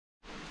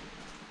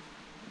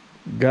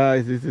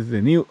Guys, this is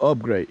the new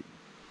upgrade.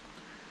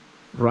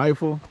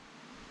 Rifle,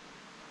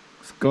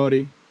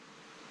 Scotty,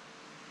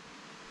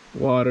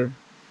 water,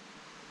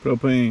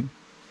 propane,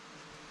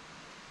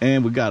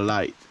 and we got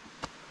light.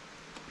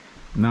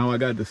 Now I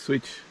got the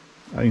switch.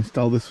 I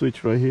installed the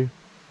switch right here.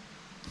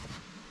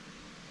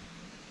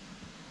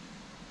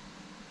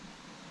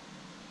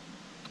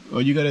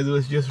 All you gotta do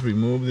is just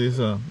remove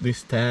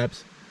these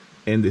tabs,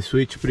 and the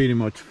switch pretty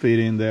much fit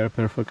in there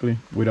perfectly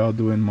without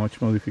doing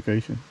much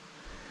modification.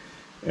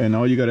 And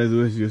all you gotta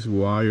do is just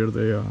wire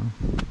the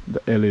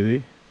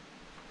LED.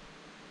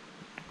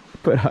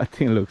 But I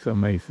think it looks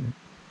amazing.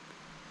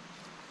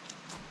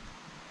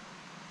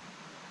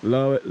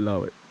 Love it,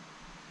 love it.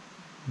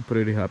 I'm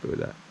pretty happy with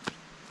that.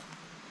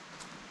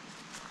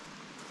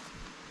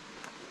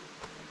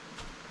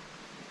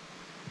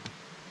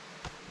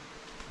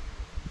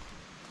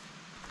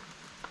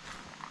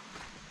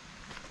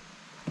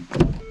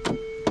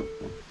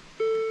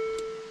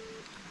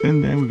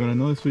 And then we got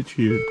another switch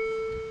here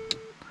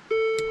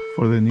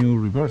for the new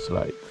reverse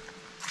light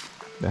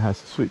that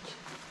has a switch.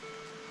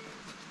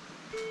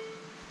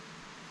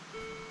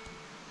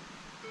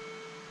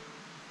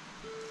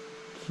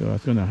 So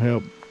that's gonna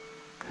help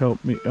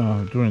me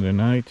during the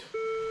night.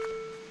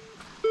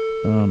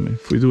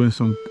 If we're doing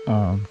some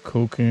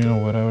cooking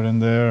or whatever in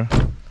there,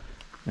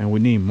 and we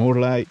need more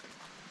light,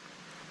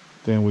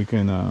 then we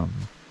can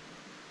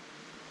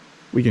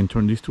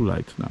turn these two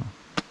lights now.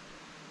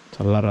 It's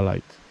a lot of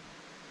light.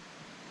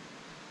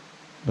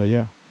 But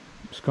yeah,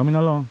 it's coming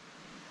along.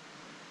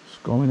 It's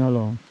coming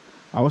along.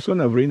 I was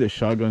gonna bring the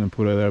shotgun and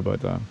put it there,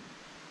 but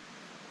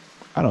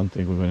I don't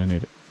think we're gonna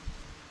need it.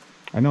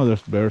 I know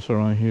there's bears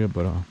around here,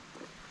 but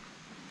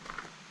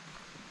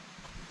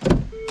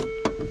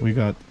we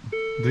got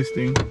this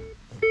thing,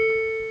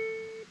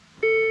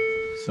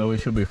 so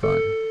it should be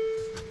fine.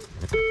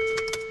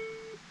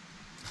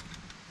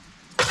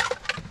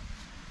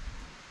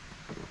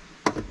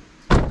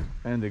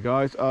 And the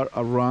guys are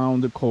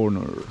around the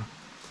corner.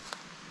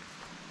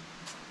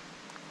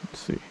 Let's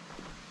see.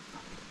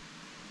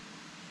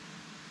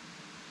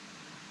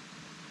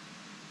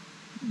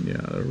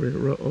 Yeah,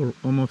 we're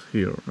almost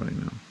here right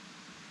now.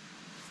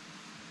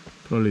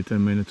 Probably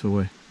 10 minutes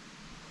away.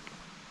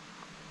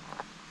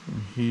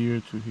 From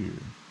here to here.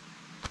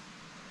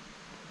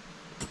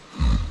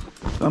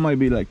 That might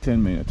be like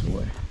 10 minutes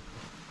away.